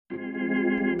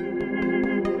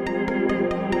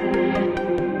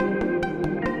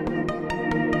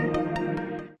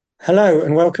Hello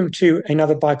and welcome to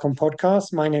another BICOM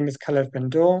podcast. My name is Calev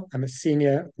Ben-Dor. I'm a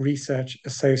senior research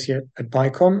associate at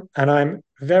BICOM, and I'm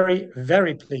very,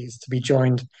 very pleased to be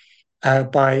joined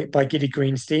by Gidi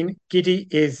Grinstein.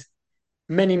 Gidi is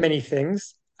many, many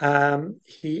things.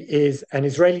 He is an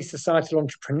Israeli societal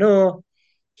entrepreneur.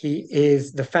 He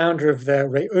is the founder of the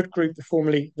Reut Group,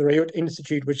 formerly the Reut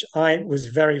Institute, which I was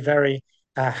very, very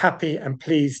happy and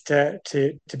pleased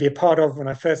to be a part of when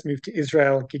I first moved to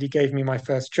Israel. Gidi gave me my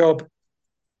first job.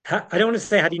 I don't want to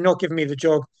say had he not given me the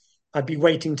job, I'd be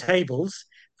waiting tables,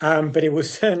 but it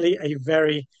was certainly a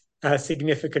very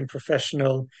significant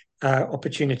professional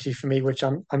opportunity for me, which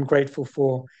I'm grateful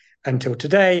for until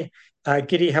today.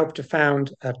 Gidi helped to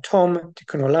found Tikkun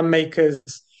Olam Makers,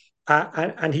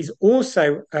 and he's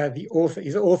also the author.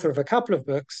 He's the author of a couple of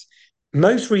books.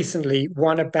 Most recently,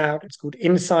 one about it's called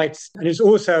Insights, and it's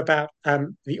also about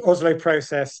the Oslo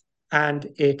process and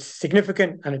its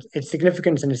significance and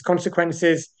its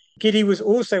consequences. Gidi was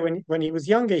also, when he was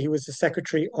younger, he was the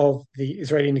secretary of the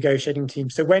Israeli negotiating team.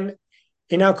 So when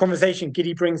in our conversation,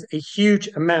 Gidi brings a huge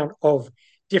amount of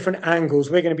different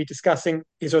angles. We're going to be discussing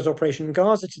Israel's operation in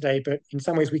Gaza today, but in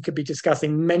some ways we could be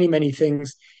discussing many, many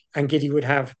things, and Gidi would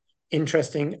have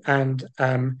interesting and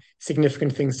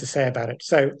significant things to say about it.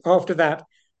 So after that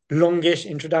longish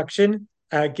introduction,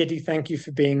 Gidi, thank you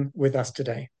for being with us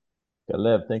today.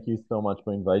 Caleb, thank you so much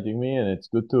for inviting me, and it's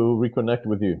good to reconnect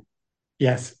with you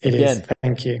Yes, it is. again.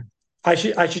 Thank you. I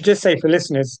should just say for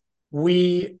listeners,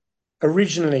 we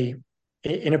originally,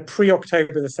 in a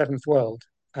pre-October the 7th world,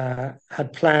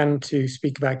 had planned to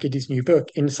speak about Gidi's new book,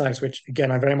 Insights, which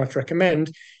again I very much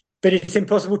recommend. But it's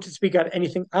impossible to speak about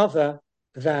anything other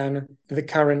than the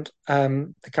current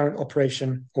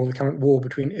operation or the current war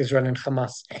between Israel and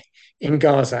Hamas in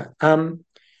Gaza.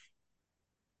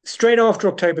 Straight after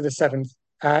October the 7th,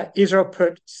 Israel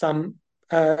put some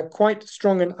quite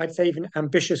strong and I'd say even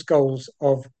ambitious goals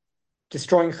of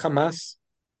destroying Hamas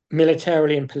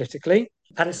militarily and politically.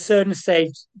 At a certain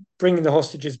stage, bringing the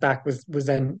hostages back was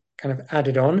then kind of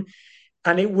added on,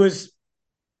 and it was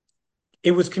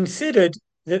considered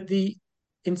that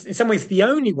in some ways the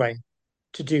only way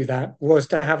to do that was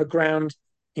to have a ground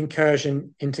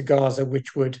incursion into Gaza,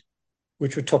 which would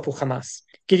topple Hamas.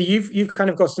 Gidi, you've kind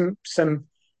of got some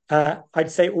I'd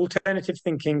say alternative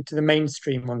thinking to the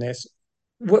mainstream on this.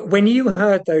 When you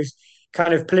heard those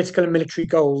kind of political and military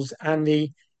goals and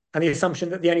the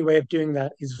assumption that the only way of doing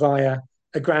that is via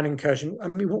a ground incursion, I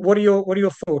mean, what are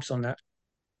your thoughts on that?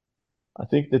 I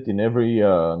think that in every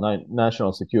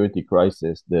national security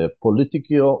crisis, the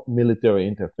political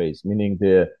military interface, meaning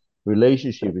the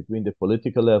relationship between the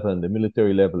political level and the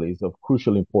military level, is of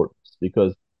crucial importance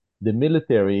because the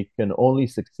military can only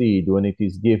succeed when it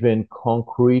is given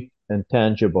concrete and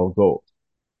tangible goals.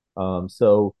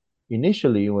 So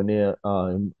initially, when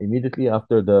immediately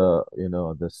after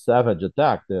the savage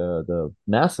attack, the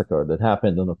massacre that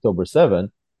happened on October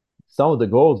 7th, some of the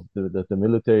goals that the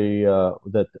military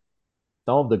that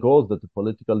some of the goals that the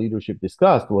political leadership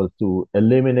discussed was to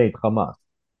eliminate Hamas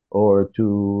or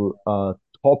to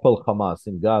topple Hamas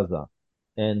in Gaza,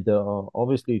 and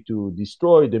obviously to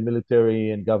destroy the military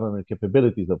and government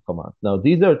capabilities of Hamas. Now,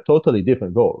 these are totally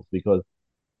different goals because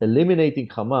eliminating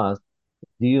Hamas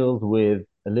deals with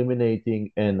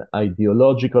eliminating an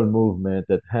ideological movement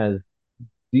that has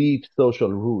deep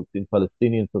social roots in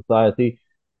Palestinian society,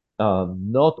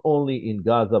 not only in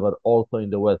Gaza, but also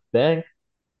in the West Bank.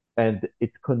 And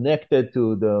it's connected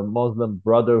to the Muslim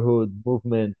Brotherhood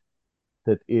movement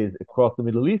that is across the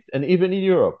Middle East and even in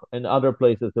Europe and other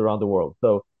places around the world.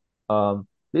 So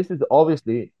this is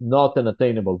obviously not an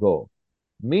attainable goal.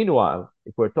 Meanwhile,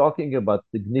 if we're talking about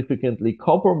significantly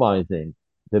compromising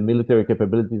the military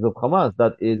capabilities of Hamas,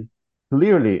 that is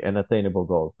clearly an attainable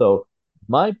goal. So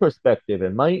my perspective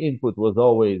and my input was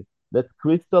always let's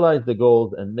crystallize the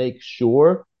goals and make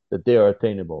sure that they are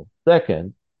attainable.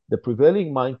 Second, the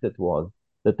prevailing mindset was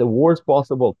that the worst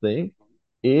possible thing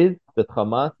is that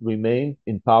Hamas remains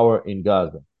in power in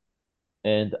Gaza.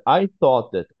 And I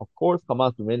thought that, of course,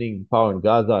 Hamas remaining in power in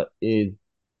Gaza is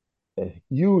a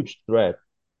huge threat.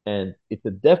 And it's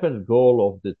a definite goal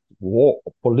of this war,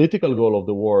 political goal of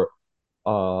the war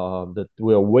that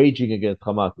we are waging against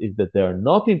Hamas is that they are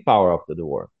not in power after the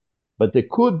war. But there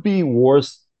could be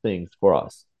worse things for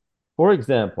us. For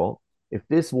example, if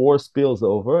this war spills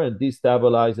over and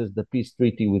destabilizes the peace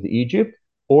treaty with Egypt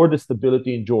or the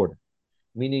stability in Jordan,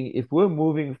 meaning if we're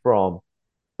moving from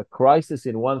a crisis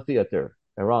in one theater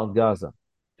around Gaza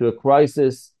to a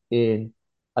crisis in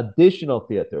additional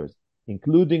theaters,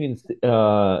 including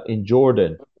in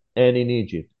Jordan and in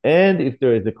Egypt. And if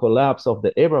there is a collapse of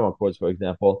the Abraham Accords, for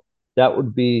example, that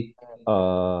would be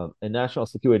a national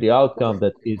security outcome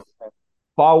that is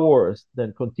far worse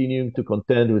than continuing to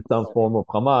contend with some form of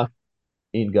Hamas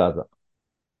in Gaza.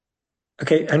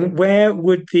 Okay, and where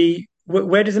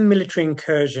does a military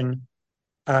incursion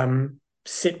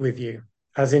sit with you?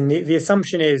 As in the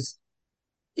assumption is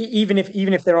even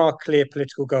if there are clear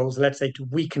political goals, let's say to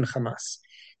weaken Hamas,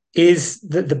 is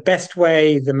the best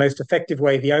way, the most effective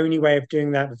way, the only way of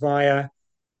doing that via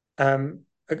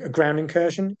a ground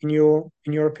incursion in your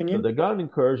So opinion? the ground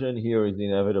incursion here is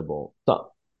inevitable,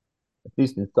 at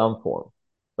least in some form.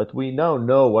 But we now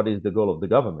know what is the goal of the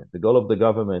government. The goal of the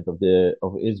government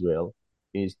of Israel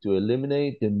is to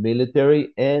eliminate the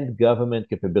military and government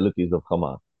capabilities of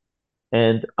Hamas.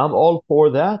 And I'm all for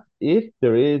that if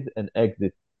there is an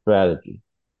exit strategy,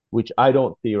 which I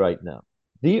don't see right now.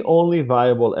 The only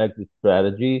viable exit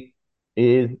strategy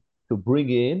is to bring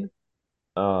in,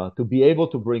 to be able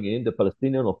to bring in the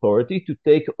Palestinian Authority to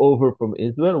take over from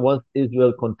Israel once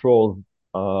Israel controls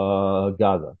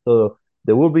Gaza. So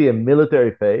there will be a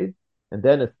military phase and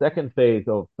then a second phase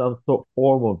of some sort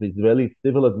form of Israeli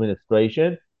civil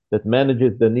administration that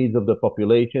manages the needs of the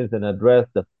populations and address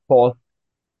the post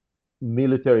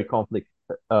military conflict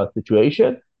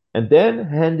situation, and then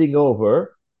handing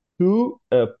over to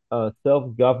a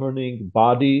self-governing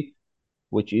body,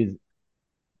 which is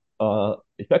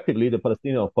effectively the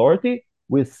Palestinian Authority,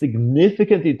 with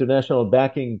significant international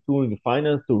backing, including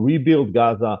finance, to rebuild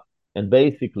Gaza and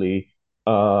basically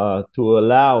to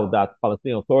allow that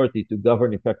Palestinian Authority to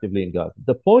govern effectively in Gaza.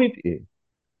 The point is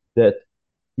that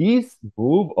this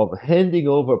move of handing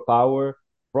over power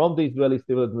from the Israeli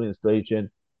civil administration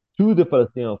to the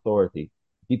Palestinian Authority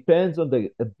depends on the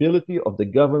ability of the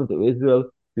government of Israel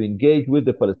to engage with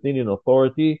the Palestinian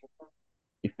Authority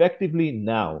effectively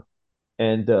now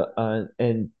and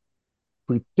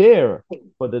prepare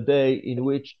for the day in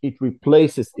which it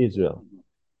replaces Israel.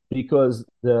 Because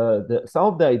some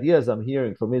of the ideas I'm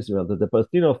hearing from Israel that the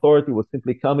Palestinian Authority will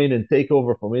simply come in and take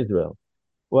over from Israel.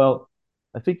 Well,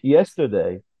 I think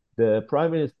yesterday the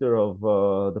Prime Minister of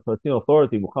the Palestinian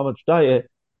Authority, Mohammed Shtayyeh,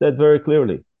 said very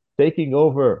clearly, taking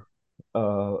over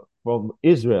from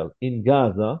Israel in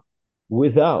Gaza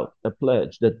without a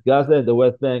pledge that Gaza and the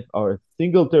West Bank are a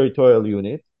single territorial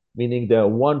unit, meaning they are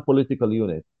one political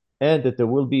unit, and that there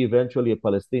will be eventually a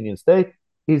Palestinian state,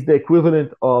 is the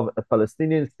equivalent of a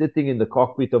Palestinian sitting in the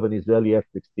cockpit of an Israeli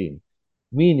F-16,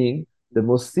 meaning the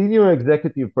most senior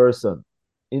executive person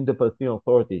in the Palestinian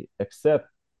Authority, except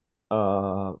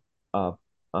uh, uh,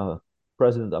 uh,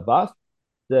 President Abbas,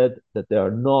 said that they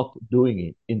are not doing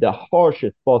it in the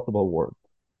harshest possible words.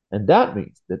 And that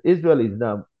means that Israel is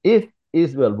now, if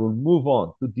Israel will move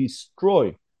on to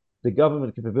destroy the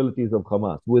government capabilities of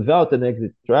Hamas without an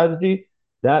exit strategy,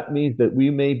 that means that we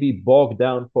may be bogged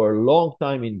down for a long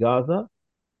time in Gaza,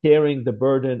 carrying the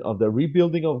burden of the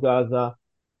rebuilding of Gaza,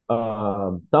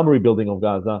 some rebuilding of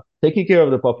Gaza, taking care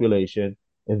of the population,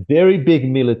 a very big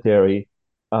military,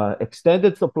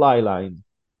 extended supply lines,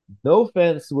 no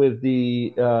fence with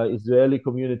the Israeli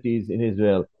communities in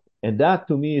Israel. And that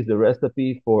to me is the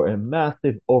recipe for a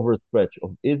massive overstretch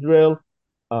of Israel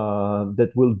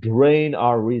that will drain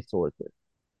our resources.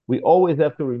 We always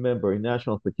have to remember in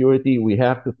national security, we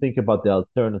have to think about the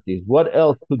alternatives. What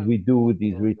else could we do with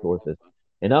these resources?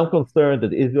 And I'm concerned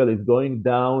that Israel is going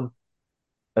down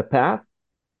a path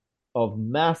of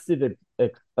massive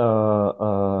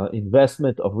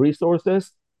investment of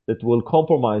resources that will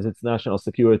compromise its national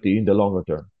security in the longer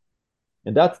term.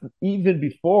 And that's even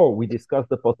before we discuss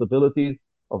the possibilities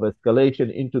of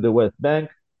escalation into the West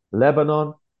Bank,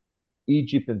 Lebanon,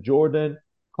 Egypt, and Jordan,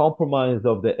 compromise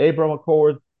of the Abraham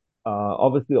Accords.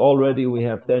 Obviously, already we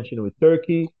have tension with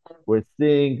Turkey. We're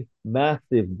seeing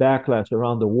massive backlash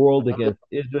around the world against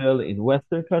Israel in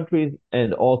Western countries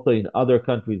and also in other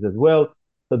countries as well.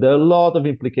 So there are a lot of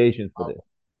implications for this.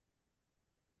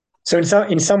 So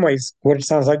in some ways, what it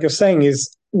sounds like you're saying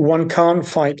is one can't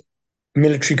fight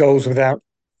military goals without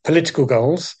political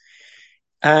goals,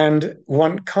 and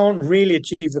one can't really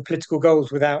achieve the political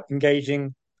goals without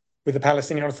engaging with the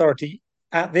Palestinian Authority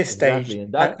at this stage, Exactly.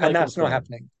 And that's my and that's not concern.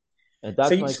 happening. And So,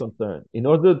 that's my concern. In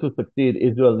order to succeed,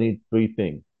 Israel needs three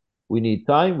things. We need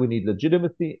time, we need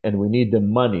legitimacy, and we need the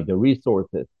money, the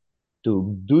resources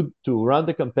to run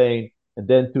the campaign and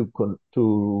then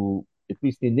to at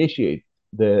least initiate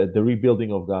the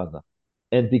rebuilding of Gaza.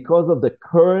 And because of the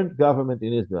current government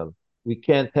in Israel, we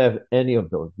can't have any of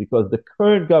those because the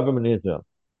current government in Israel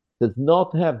does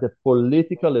not have the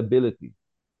political ability,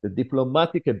 the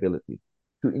diplomatic ability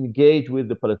to engage with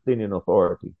the Palestinian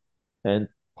Authority. And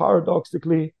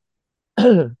paradoxically,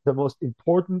 the most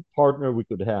important partner we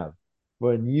could have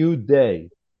for a new day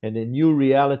And the new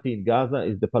reality in Gaza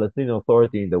is the Palestinian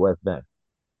Authority in the West Bank.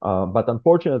 But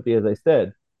unfortunately, as I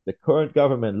said, the current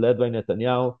government led by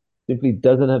Netanyahu simply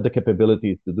doesn't have the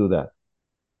capabilities to do that.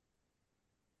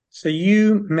 So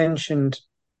you mentioned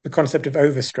the concept of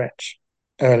overstretch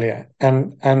earlier,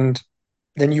 and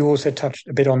then you also touched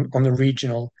a bit on the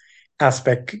regional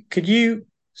aspect. Could you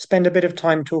spend a bit of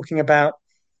time talking about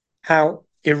how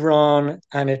Iran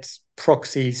and its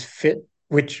proxies fit,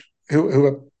 who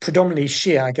are predominantly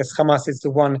Shia? I guess Hamas is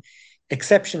the one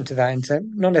exception to that, in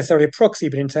not necessarily a proxy,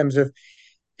 but in terms of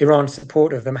Iran's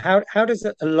support of them. How does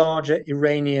a larger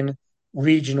Iranian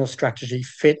regional strategy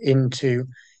fit into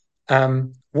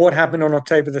what happened on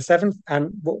October the 7th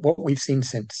and what we've seen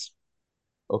since?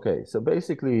 Okay, so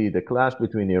basically, the clash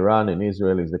between Iran and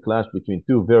Israel is the clash between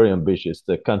two very ambitious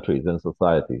countries and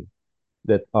societies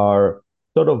that are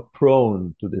sort of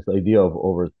prone to this idea of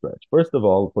overstretch. First of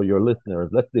all, for your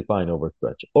listeners, let's define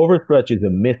overstretch. Overstretch is a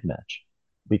mismatch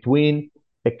between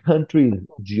a country's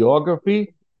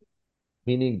geography,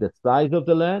 meaning the size of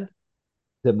the land,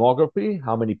 demography,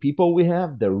 how many people we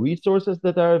have, the resources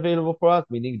that are available for us,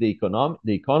 meaning the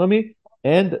economy,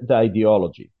 and the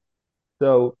ideology.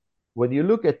 So when you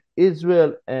look at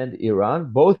Israel and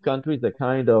Iran, both countries are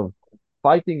kind of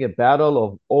fighting a battle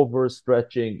of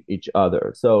overstretching each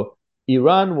other. So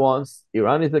Iran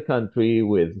is a country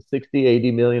with 60,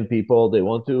 80 million people. They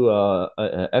want to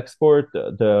export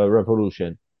the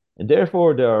revolution. And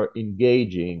therefore, they are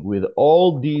engaging with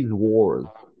all these wars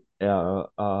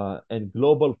and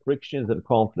global frictions and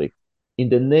conflicts in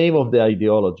the name of the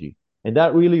ideology. And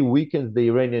that really weakens the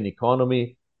Iranian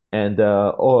economy and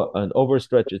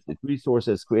overstretches its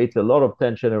resources, creates a lot of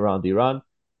tension around Iran,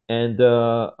 and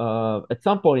at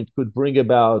some point could bring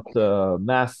about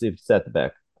massive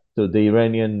setback to the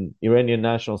Iranian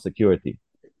national security.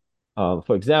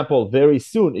 For example, very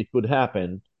soon it could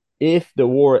happen if the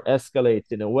war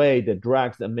escalates in a way that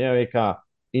drags America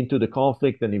into the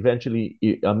conflict and eventually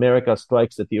America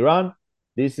strikes at Iran.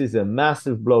 This is a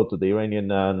massive blow to the Iranian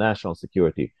national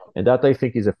security. And that I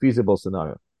think is a feasible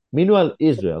scenario. Meanwhile,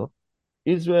 Israel,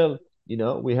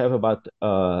 we have about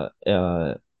 9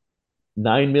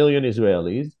 million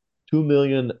Israelis, 2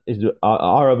 million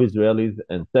Arab Israelis,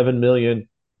 and 7 million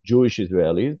Jewish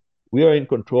Israelis. We are in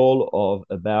control of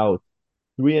about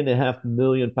 3.5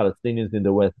 million Palestinians in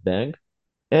the West Bank.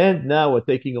 And now we're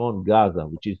taking on Gaza,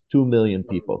 which is 2 million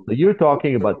people. So you're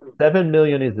talking about 7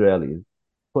 million Israelis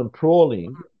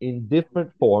controlling in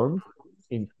different forms,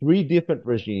 in three different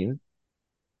regimes,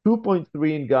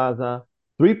 2.3 in Gaza,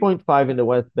 3.5 in the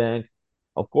West Bank.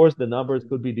 Of course, the numbers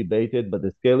could be debated, but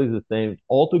the scale is the same.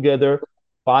 Altogether,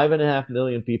 5.5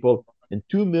 million people and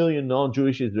 2 million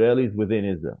non-Jewish Israelis within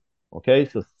Israel. Okay,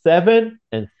 so 7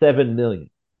 and 7 million.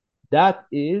 That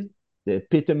is the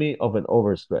epitome of an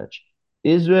overstretch.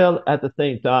 Israel, at the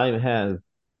same time, has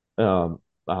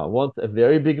wants a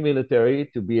very big military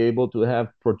to be able to have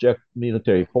project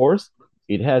military force.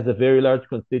 It has a very large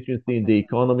constituency in the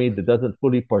economy that doesn't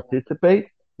fully participate.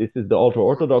 This is the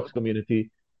ultra-Orthodox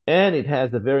community. And it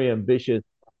has a very ambitious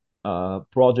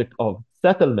project of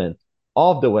settlement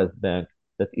of the West Bank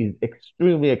that is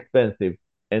extremely expensive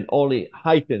and only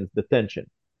heightens the tension.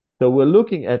 So we're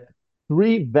looking at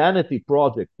three vanity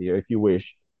projects here, if you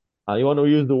wish. You want to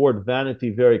use the word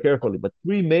vanity very carefully, but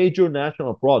three major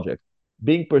national projects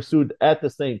being pursued at the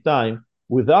same time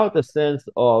without a sense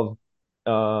of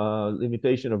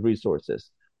limitation of resources.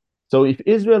 So if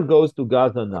Israel goes to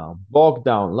Gaza now, bogged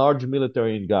down, large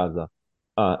military in Gaza,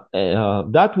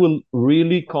 that will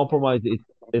really compromise its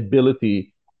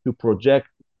ability to project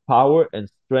power and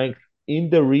strength in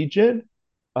the region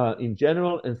in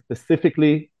general and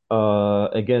specifically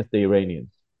against the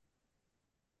Iranians.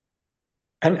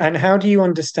 And how do you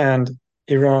understand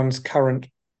Iran's current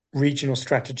regional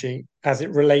strategy as it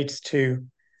relates to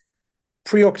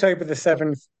pre-October the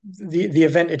 7th, the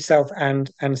event itself,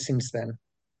 and since then?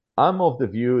 I'm of the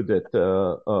view that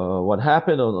what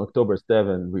happened on October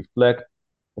 7 reflects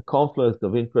a confluence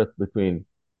of interest between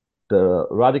the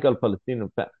radical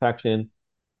Palestinian faction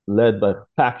led by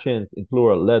factions in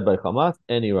plural led by Hamas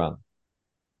and Iran.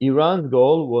 Iran's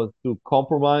goal was to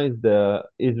compromise the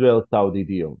Israel-Saudi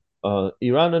deal.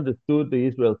 Iran understood the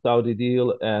Israel-Saudi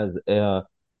deal as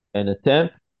an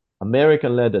attempt,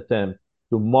 American-led attempt,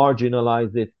 to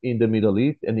marginalize it in the Middle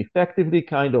East and effectively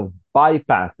kind of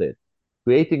bypass it,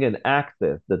 creating an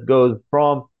axis that goes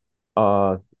from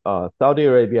Saudi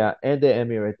Arabia and the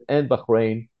Emirates and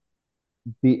Bahrain,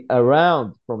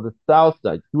 around from the south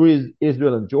side through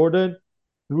Israel and Jordan,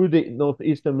 through the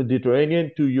northeastern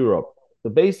Mediterranean to Europe. So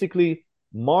basically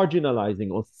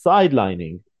marginalizing or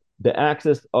sidelining the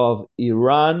axis of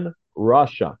Iran,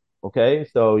 Russia, Okay,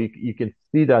 so you can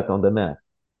see that on the map.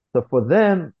 So for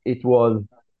them, it was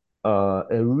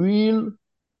a real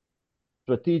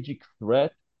strategic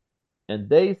threat. And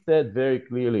they said very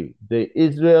clearly, the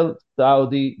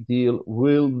Israel-Saudi deal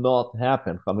will not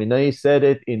happen. Khamenei said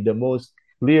it in the most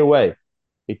clear way.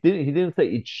 He didn't say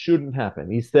it shouldn't happen.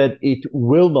 He said it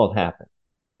will not happen.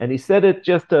 And he said it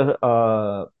just,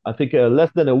 I think,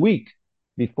 less than a week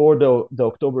before the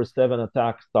October 7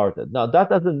 attack started. Now, that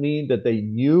doesn't mean that they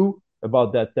knew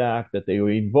about the attack, that they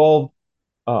were involved.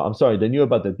 I'm sorry, they knew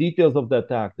about the details of the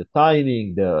attack, the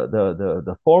timing,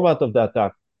 the format of the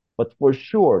attack. But for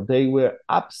sure, they were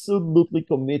absolutely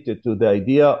committed to the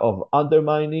idea of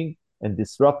undermining and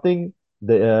disrupting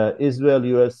the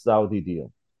Israel-US-Saudi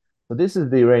deal. So this is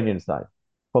the Iranian side.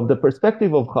 From the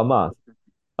perspective of Hamas,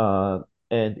 uh,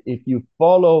 and if you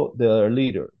follow their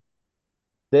leader,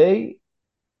 they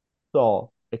saw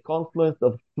a confluence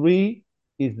of three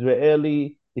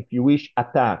Israeli, if you wish,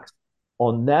 attacks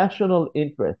on national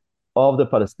interests of the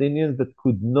Palestinians that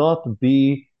could not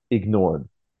be ignored.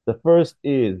 The first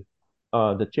is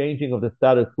the changing of the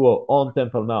status quo on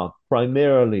Temple Mount,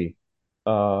 primarily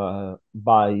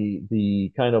by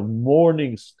the kind of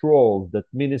morning strolls that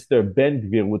Minister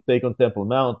Ben-Gvir would take on Temple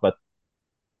Mount, but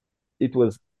it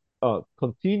was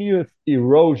continuous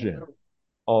erosion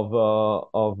of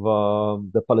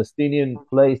the Palestinian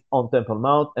place on Temple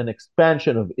Mount and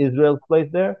expansion of Israel's place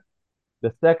there.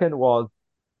 The second was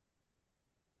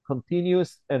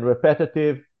continuous and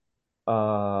repetitive,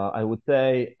 I would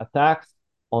say, attacks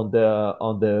on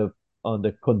the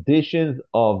conditions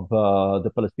of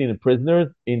the Palestinian prisoners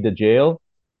in the jail,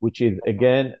 which is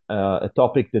again a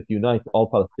topic that unites all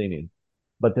Palestinians.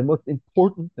 But the most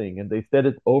important thing, and they said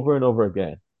it over and over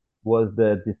again, was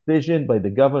the decision by the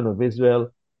government of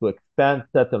Israel to expand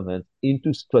settlements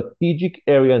into strategic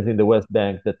areas in the West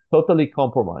Bank that totally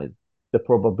compromise the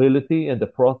probability and the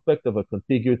prospect of a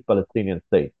contiguous Palestinian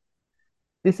state.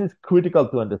 This is critical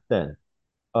to understand,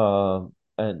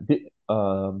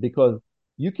 because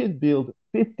you can build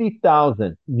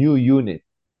 50,000 new units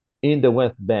in the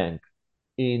West Bank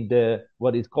in the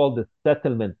what is called the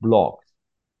settlement blocks,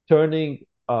 turning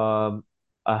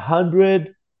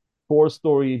 100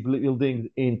 four-story buildings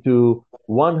into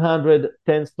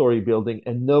 110-story building,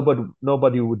 and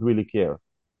nobody would really care.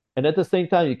 And at the same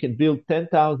time, you can build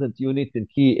 10,000 units in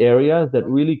key areas that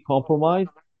really compromise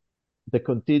the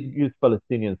contiguous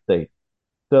Palestinian state.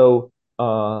 So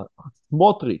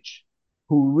Smotrich,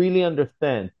 who really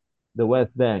understands the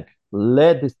West Bank,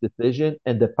 led this decision,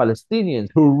 and the Palestinians,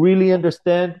 who really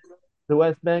understand the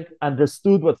West Bank,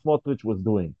 understood what Smotrich was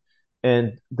doing.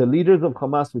 And the leaders of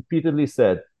Hamas repeatedly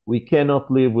said, we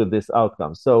cannot live with this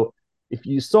outcome. So if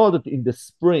you saw that in the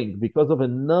spring, because of a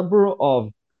number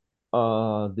of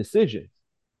decisions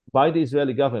by the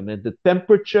Israeli government, the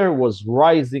temperature was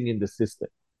rising in the system.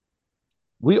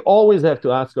 We always have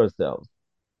to ask ourselves,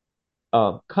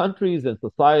 countries and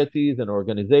societies and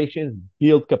organizations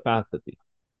build capacity,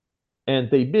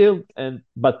 and they build,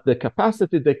 but the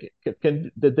capacity that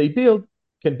they build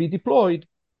can be deployed,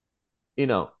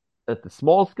 at a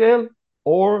small scale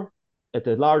or at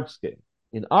a large scale.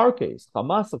 In our case,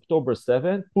 Hamas October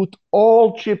 7 put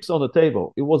all chips on the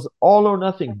table. It was all or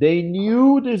nothing. They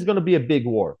knew there's going to be a big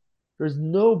war. There's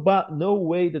no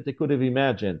way that they could have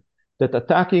imagined that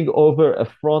attacking over a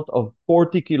front of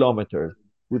 40 kilometers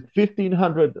with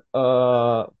 1,500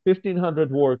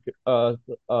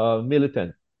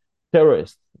 militant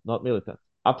terrorists, not militants,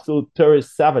 absolute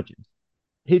terrorist savages,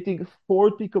 hitting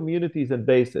 40 communities and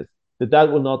bases,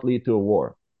 that will not lead to a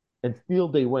war. And still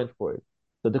they went for it.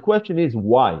 So the question is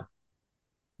why?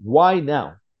 Why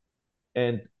now?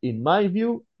 And in my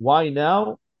view, why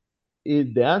now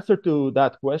is the answer to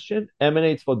that question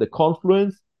emanates from the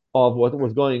confluence of what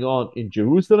was going on in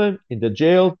Jerusalem, in the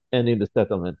jails, and in the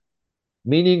settlement.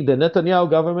 Meaning the Netanyahu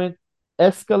government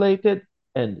escalated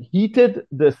and heated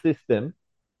the system,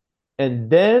 and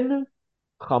then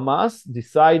Hamas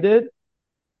decided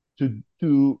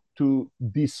to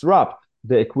disrupt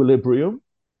the equilibrium,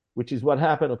 which is what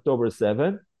happened October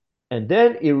 7. And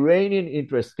then Iranian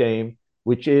interest came,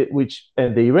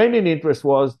 and the Iranian interest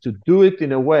was to do it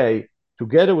in a way,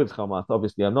 together with Hamas,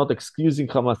 obviously, I'm not excusing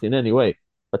Hamas in any way,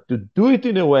 but to do it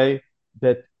in a way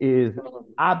that is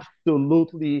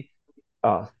absolutely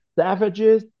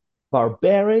savages,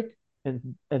 barbaric,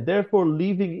 and therefore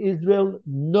leaving Israel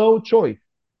no choice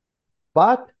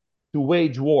but to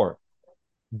wage war.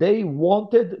 They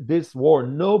wanted this war.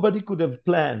 Nobody could have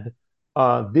planned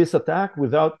this attack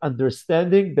without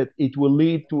understanding that it will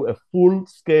lead to a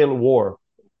full-scale war.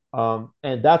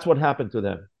 And that's what happened to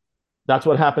them. That's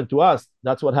what happened to us.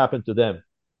 That's what happened to them.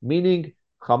 Meaning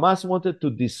Hamas wanted to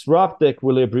disrupt the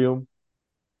equilibrium.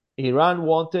 Iran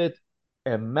wanted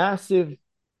a massive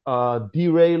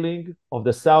derailing of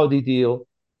the Saudi deal.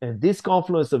 And this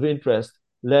confluence of interest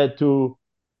led to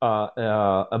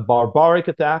a barbaric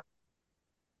attack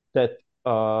that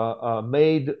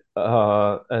made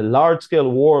a large-scale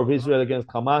war of Israel against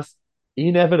Hamas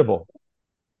inevitable.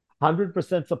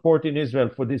 100% support in Israel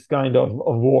for this kind of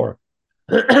war.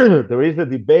 There is a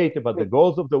debate about the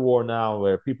goals of the war now,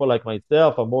 where people like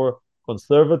myself are more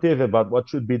conservative about what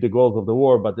should be the goals of the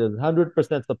war, but there's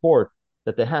 100% support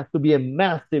that there has to be a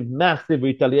massive, massive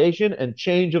retaliation and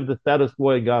change of the status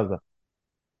quo in Gaza.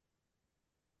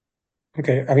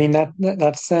 Okay, I mean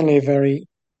that's certainly a very.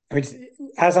 I mean,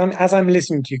 as I'm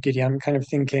listening to you, Gidi, I'm kind of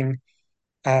thinking,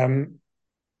 um,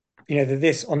 that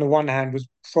this on the one hand was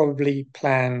probably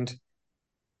planned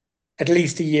at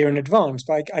least a year in advance.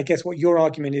 But I guess what your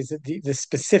argument is that the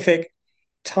specific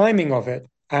timing of it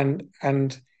and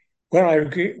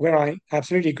where I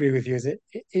absolutely agree with you is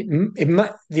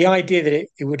the idea that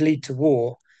it would lead to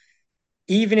war,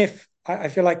 even if I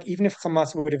feel like even if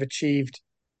Hamas would have achieved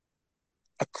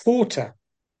a quarter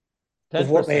of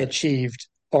what they 10%. achieved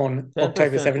on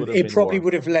October 10% 7th, would have it been probably war.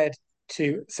 would have led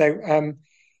to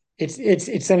it's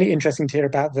certainly interesting to hear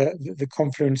about the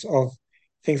confluence of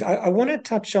things. I want to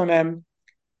touch on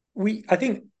I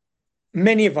think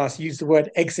many of us use the word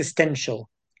existential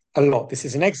a lot. This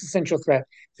is an existential threat.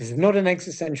 This is not an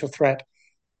existential threat.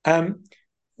 Um,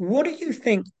 what do you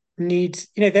think needs?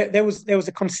 There was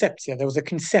a conception, there was a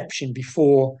conception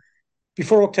before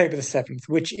October the 7th,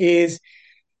 which is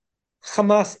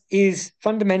Hamas is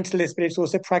fundamentalist, but it's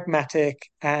also pragmatic,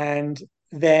 and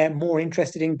they're more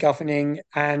interested in governing.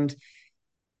 And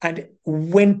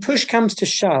when push comes to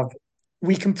shove,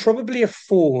 we can probably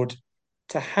afford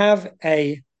to have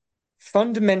a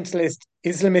fundamentalist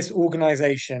Islamist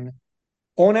organization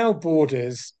on our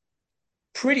borders,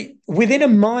 pretty within a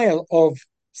mile of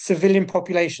civilian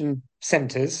population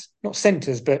centers, not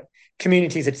centers, but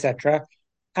communities, etc.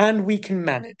 And we can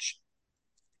manage.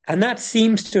 And that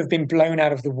seems to have been blown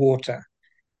out of the water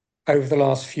over the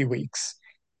last few weeks.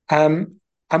 Um,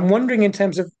 I'm wondering, in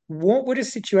terms of what would a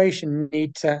situation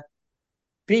need to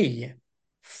be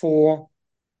for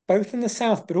both in the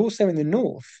south but also in the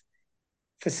north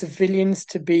for civilians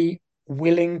to be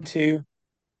willing to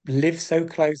live so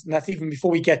close, and that's even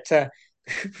before we get to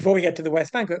before we get to the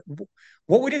West Bank. But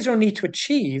what would Israel need to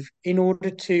achieve in order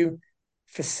to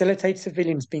facilitate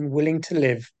civilians being willing to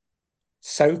live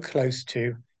so close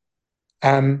to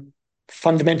um,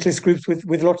 fundamentalist groups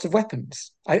with lots of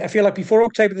weapons? I feel like before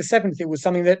October the 7th, it was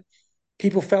something that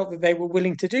people felt that they were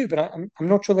willing to do, but I'm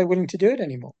not sure they're willing to do it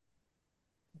anymore.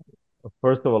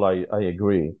 First of all, I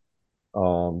agree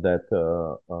that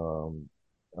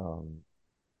um,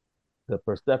 the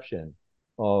perception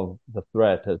of the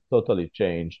threat has totally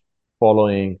changed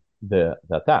following the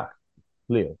attack.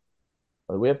 Clear.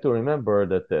 But we have to remember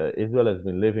that Israel has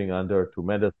been living under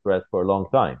tremendous threat for a long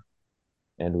time.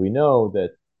 And we know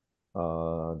that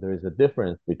there is a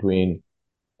difference between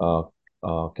uh,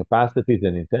 capacities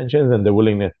and intentions and the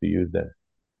willingness to use them.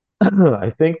 I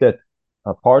think that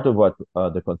a part of what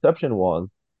the conception was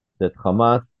that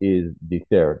Hamas is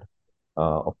deterred.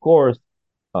 Of course,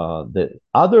 the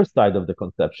other side of the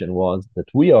conception was that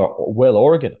we are well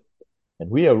organized and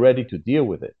we are ready to deal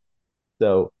with it.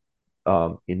 So,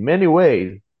 in many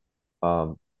ways,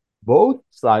 um, both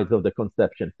sides of the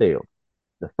conception failed.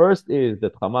 The first is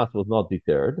that Hamas was not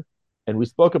deterred, and we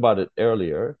spoke about it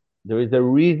earlier. There is a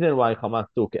reason why Hamas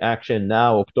took action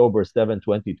now, October 7,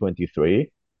 2023.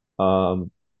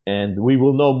 Um, and we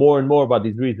will know more and more about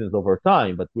these reasons over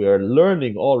time, but we are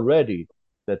learning already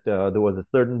that there was a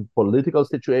certain political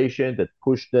situation that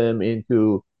pushed them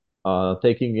into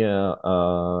taking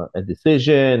a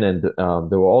decision, and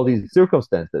there were all these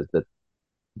circumstances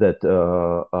that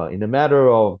in a matter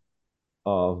of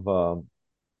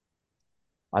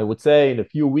I would say in a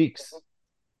few weeks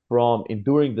from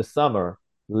enduring the summer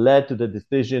led to the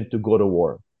decision to go to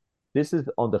war. This is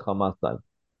on the Hamas side.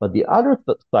 But the other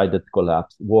side that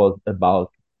collapsed was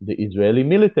about the Israeli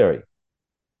military.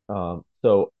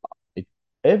 So it,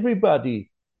 everybody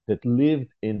that lived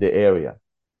in the area,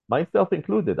 myself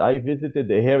included, I visited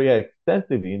the area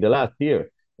extensively in the last year,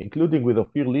 including with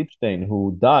Ophir Liebstein,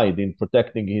 who died in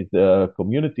protecting his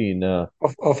community in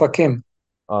Of Hakim.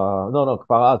 no,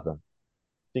 Kfar Aza.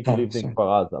 I think he Oh, lived in sorry.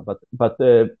 Kfar Aza, but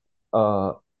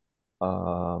uh,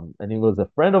 and he was a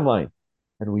friend of mine.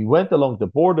 And we went along the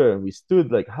border and we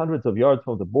stood like hundreds of yards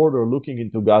from the border looking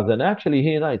into Gaza. And actually,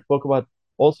 he and I spoke about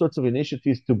all sorts of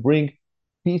initiatives to bring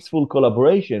peaceful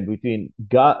collaboration between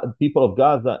people of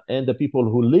Gaza and the people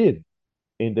who live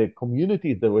the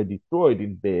communities that were destroyed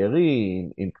in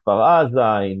Be'eri, in Kfar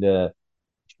Aza, in the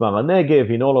Shmar Negev,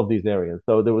 in all of these areas.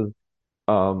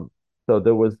 Um, so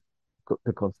there was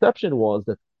the conception was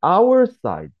that our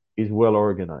side is well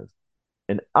organized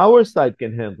and our side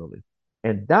can handle it.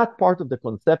 And that part of the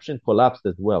conception collapsed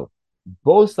as well.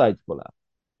 Both sides collapsed.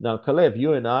 Now, Calev,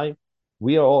 you and I,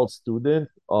 we are all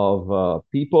students of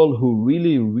people who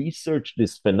really research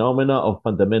this phenomena of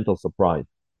fundamental surprise.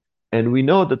 And we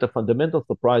know that the fundamental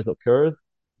surprise occurs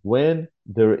when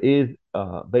there is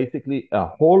basically a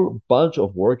whole bunch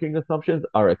of working assumptions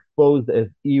are exposed as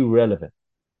irrelevant.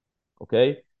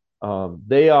 Okay,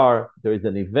 there is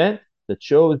an event that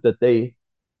shows that they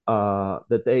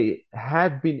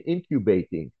had been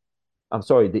incubating. I'm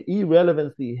sorry, the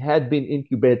irrelevancy had been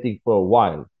incubating for a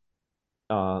while,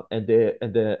 and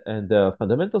the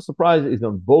fundamental surprise is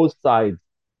on both sides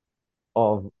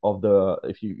of the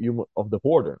if you of the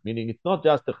border. Meaning, it's not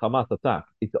just the Hamas attack;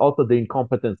 it's also the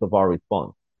incompetence of our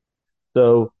response.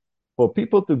 So, for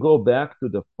people to go back to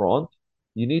the front,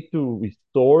 you need to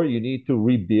restore, you need to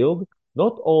rebuild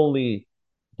not only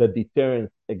the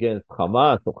deterrence against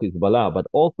Hamas or Hezbollah, but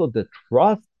also the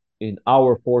trust in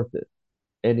our forces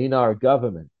and in our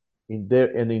government, in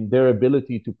their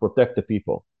ability to protect the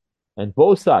people. And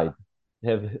both sides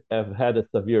have had a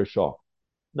severe shock.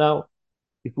 Now,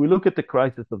 if we look at the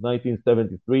crisis of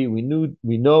 1973,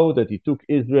 we know that it took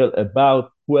Israel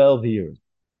about 12 years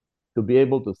to be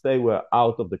able to say we're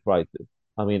out of the crisis.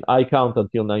 I mean, I count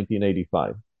until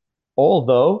 1985.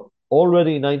 Although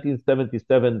already in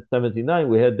 1977-79,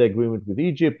 we had the agreement with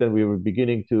Egypt and we were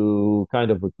beginning to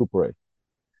kind of recuperate.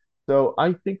 So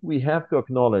I think we have to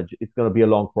acknowledge it's going to be a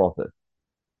long process.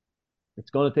 It's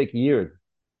going to take years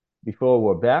before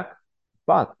we're back.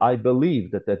 But I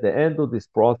believe that at the end of this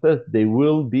process, there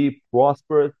will be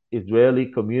prosperous Israeli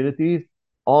communities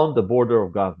on the border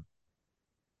of Gaza.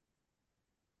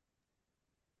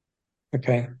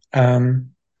 Okay.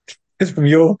 Just from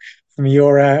your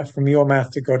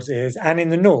mouth to God's ears, and in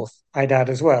the north, I'd add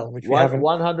as well, which we haven't.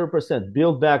 100%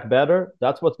 build back better.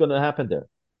 That's what's going to happen there.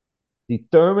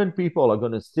 Determined people are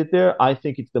going to sit there. I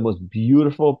think it's the most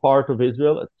beautiful part of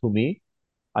Israel to me.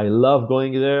 I love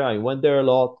going there. I went there a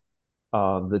lot.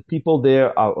 The people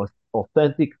there are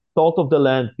authentic, salt of the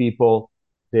land people.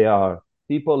 They are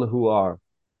people who are,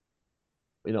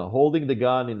 holding the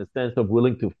gun in the sense of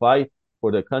willing to fight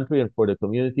for the country and for the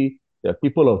community. They're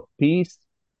people of peace.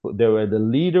 They were the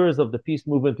leaders of the peace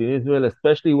movement in Israel,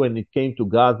 especially when it came to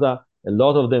Gaza. A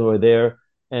lot of them were there.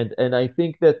 And I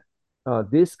think that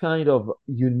this kind of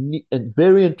unique and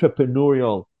very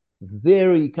entrepreneurial,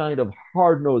 very kind of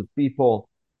hard-nosed people,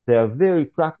 they are very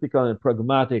practical and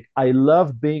pragmatic. I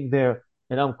love being there,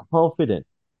 and I'm confident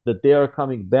that they are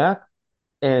coming back,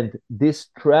 and this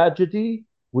tragedy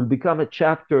will become a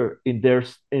chapter in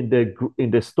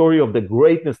the story of the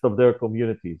greatness of their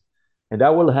communities, and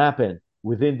that will happen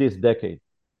within this decade.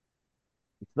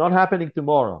 It's not happening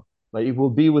tomorrow, but it will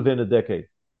be within a decade.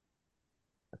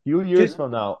 A few years Just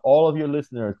from now, all of your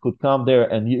listeners could come there,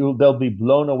 and they'll be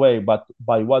blown away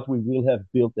by what we will have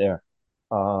built there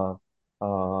uh,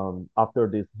 after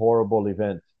this horrible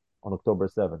event on October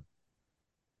 7th.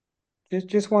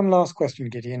 just one last question,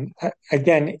 Gideon.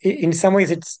 Again, in some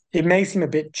ways, it may seem a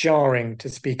bit jarring to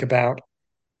speak about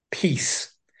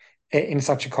peace in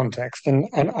such a context, and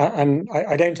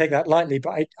I don't take that lightly.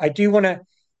 But I do want to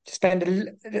spend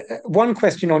one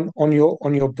question on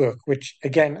your book, which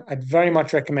again I'd very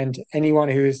much recommend to anyone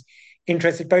who is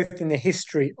interested both in the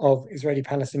history of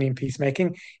Israeli-Palestinian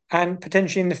peacemaking and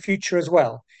potentially in the future as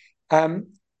well. Um,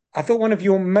 I thought one of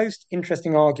your most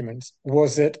interesting arguments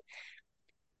was that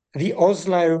the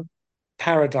Oslo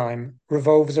paradigm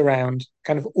revolves around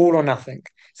kind of all or nothing.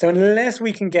 So unless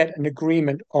we can get an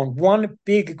agreement on one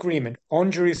big agreement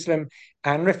on Jerusalem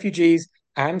and refugees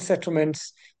and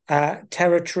settlements,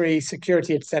 territory,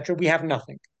 security, etc., we have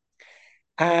nothing.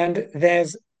 And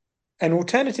there's an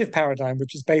alternative paradigm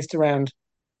which is based around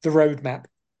the roadmap,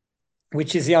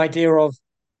 which is the idea of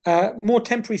more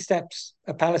temporary steps,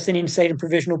 a Palestinian state and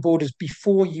provisional borders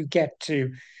before you get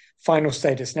to final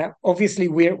status. Now, obviously,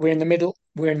 we're in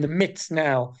the midst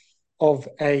now of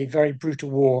a very brutal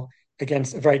war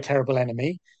against a very terrible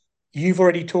enemy. You've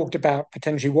already talked about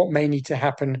potentially what may need to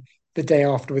happen the day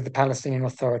after with the Palestinian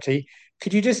Authority.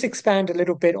 Could you just expand a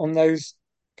little bit on those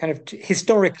kind of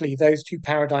historically those two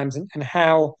paradigms and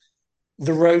how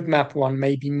the roadmap one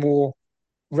may be more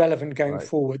relevant going Right.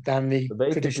 forward than the So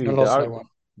basically, traditional Oslo one?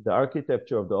 the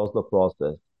architecture of the Oslo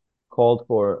process called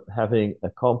for having a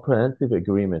comprehensive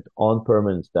agreement on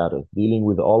permanent status, dealing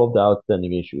with all of the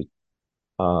outstanding issues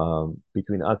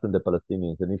between us and the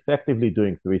Palestinians, and effectively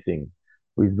doing three things.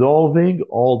 resolving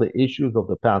all the issues of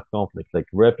the past conflict, like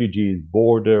refugees,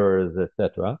 borders,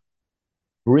 etc.,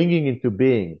 bringing into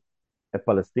being a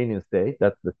Palestinian state.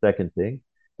 That's the second thing.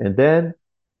 And then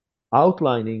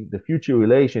outlining the future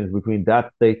relations between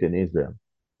that state and Israel.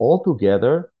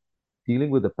 Altogether, dealing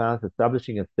with the past,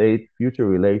 establishing a state, future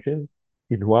relations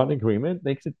in one agreement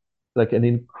makes it like an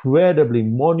incredibly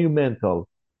monumental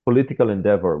political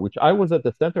endeavor, which I was at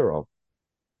the center of.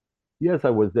 Yes, I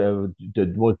was the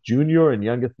most junior and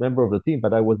youngest member of the team,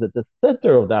 but I was at the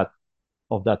center of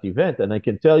that event, and I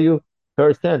can tell you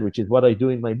firsthand, which is what I do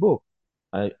in my book.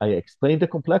 I explain the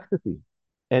complexity,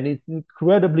 and it's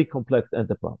incredibly complex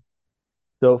enterprise.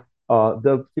 So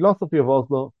the philosophy of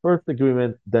Oslo, first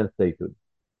agreement, then statehood.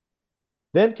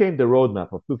 Then came the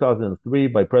roadmap of 2003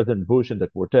 by President Bush and the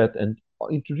quartet and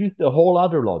introduced a whole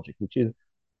other logic, which is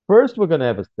first we're going to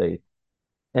have a state,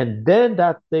 and then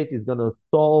that state is going to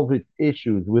solve its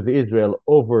issues with Israel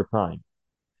over time.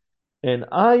 And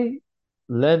I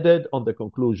landed on the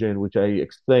conclusion, which I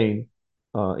explain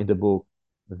in the book,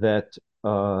 that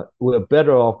we're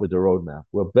better off with the roadmap.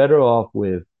 We're better off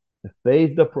with a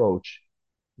phased approach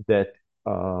that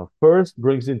first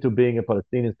brings into being a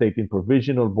Palestinian state in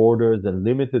provisional borders and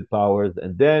limited powers,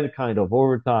 and then kind of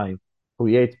over time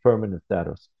creates permanent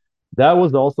status. That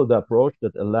was also the approach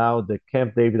that allowed the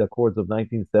Camp David Accords of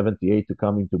 1978 to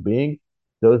come into being.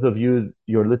 Those of you,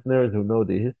 your listeners who know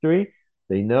the history,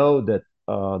 they know that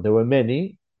there were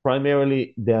many,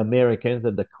 primarily the Americans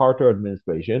and the Carter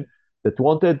administration, that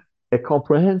wanted a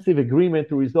comprehensive agreement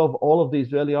to resolve all of the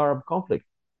Israeli-Arab conflict.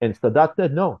 And Sadat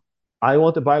said, no, I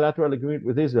want a bilateral agreement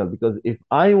with Israel because if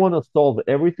I want to solve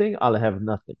everything, I'll have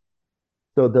nothing.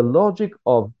 So the logic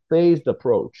of phased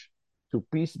approach to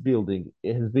peace building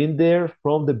has been there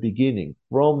from the beginning,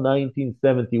 from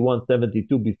 1971,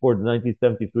 72, before the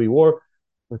 1973 war,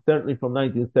 and certainly from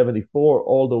 1974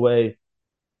 all the way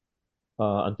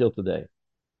until today.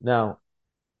 Now,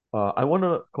 I want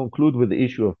to conclude with the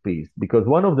issue of peace because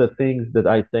one of the things that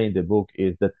I say in the book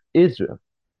is that Israel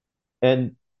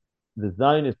and the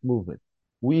Zionist movement,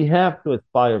 we have to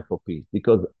aspire for peace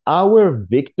because our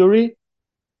victory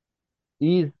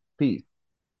is peace.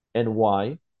 And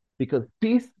why? Because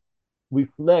peace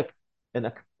reflects an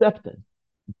acceptance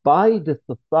by the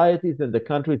societies and the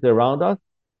countries around us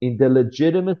in the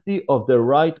legitimacy of the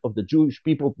right of the Jewish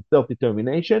people to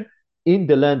self-determination in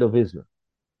the land of Israel.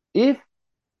 If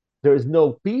there is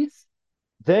no peace,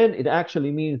 then it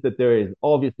actually means that there is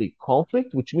obviously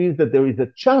conflict, which means that there is a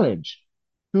challenge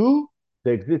to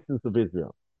the existence of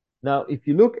Israel. Now, if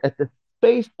you look at the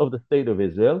space of the state of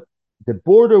Israel, the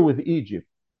border with Egypt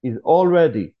is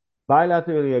already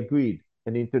bilaterally agreed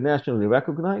and internationally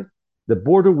recognized. The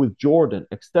border with Jordan,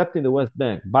 except in the West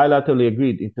Bank, bilaterally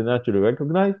agreed, internationally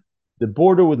recognized. The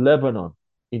border with Lebanon,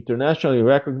 internationally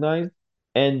recognized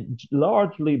and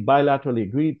largely bilaterally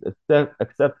agreed,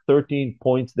 except 13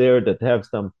 points there that have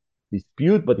some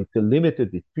dispute, but it's a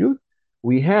limited dispute.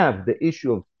 We have the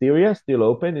issue of Syria still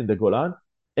open in the Golan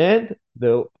and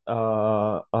the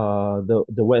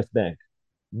West Bank.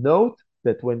 Note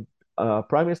that when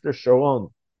Prime Minister Sharon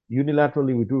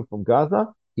unilaterally withdrew from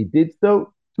Gaza, he did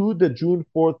so to the June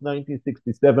 4th,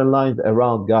 1967 lines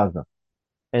around Gaza.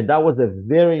 And that was a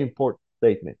very important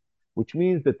statement, which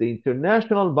means that the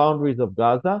international boundaries of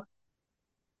Gaza,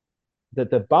 that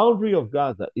the boundary of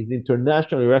Gaza is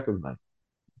internationally recognized.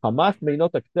 Hamas may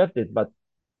not accept it, but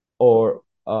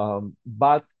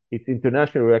it's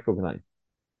internationally recognized.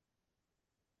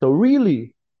 So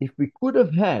really, if we could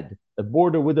have had a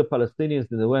border with the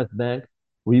Palestinians in the West Bank,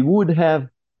 we would have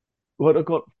what I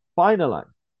call finalized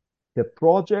the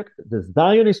project, the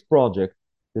Zionist project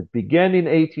that began in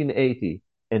 1880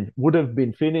 and would have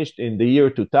been finished in the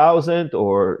year 2000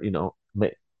 or,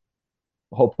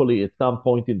 hopefully at some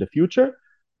point in the future,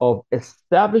 of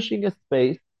establishing a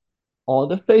space on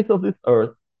the face of this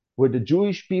earth where the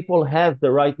Jewish people have the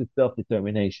right to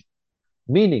self-determination.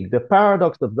 Meaning, the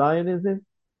paradox of Zionism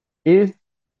is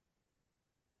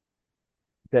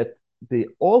that the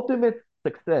ultimate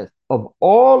success of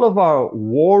all of our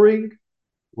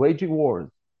waging wars,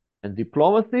 and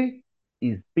diplomacy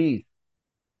is peace.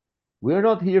 We're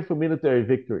not here for military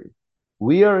victories.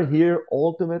 We are here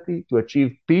ultimately to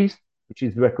achieve peace, which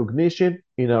is recognition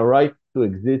in our right to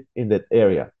exist in that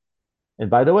area. And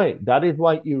by the way, that is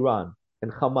why Iran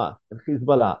and Hamas and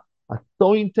Hezbollah are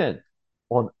so intent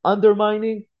on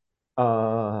undermining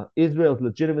Israel's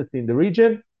legitimacy in the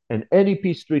region and any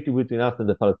peace treaty between us and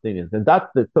the Palestinians. And that's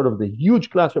the sort of the huge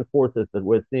clash of forces that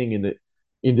we're seeing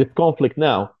in this conflict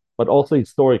now, but also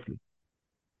historically.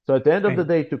 So at the end of the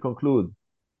day, to conclude,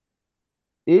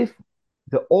 if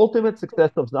the ultimate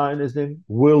success of Zionism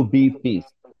will be peace,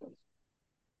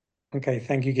 Okay,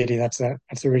 thank you, Gidi. That's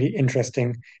a really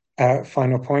interesting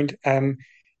final point.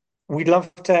 We'd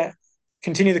love to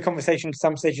continue the conversation at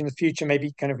some stage in the future,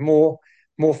 maybe kind of more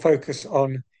focus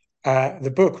on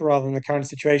the book rather than the current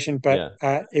situation. But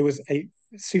Yeah. it was a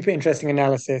super interesting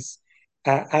analysis,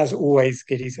 as always,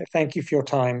 Gidi. So thank you for your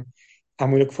time,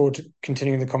 and we look forward to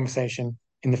continuing the conversation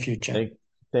in the future. Thank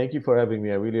thank you for having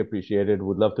me. I really appreciate it.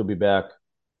 Would love to be back.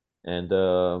 And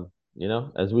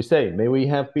as we say, may we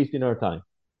have peace in our time.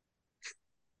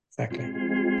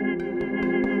 Exactly.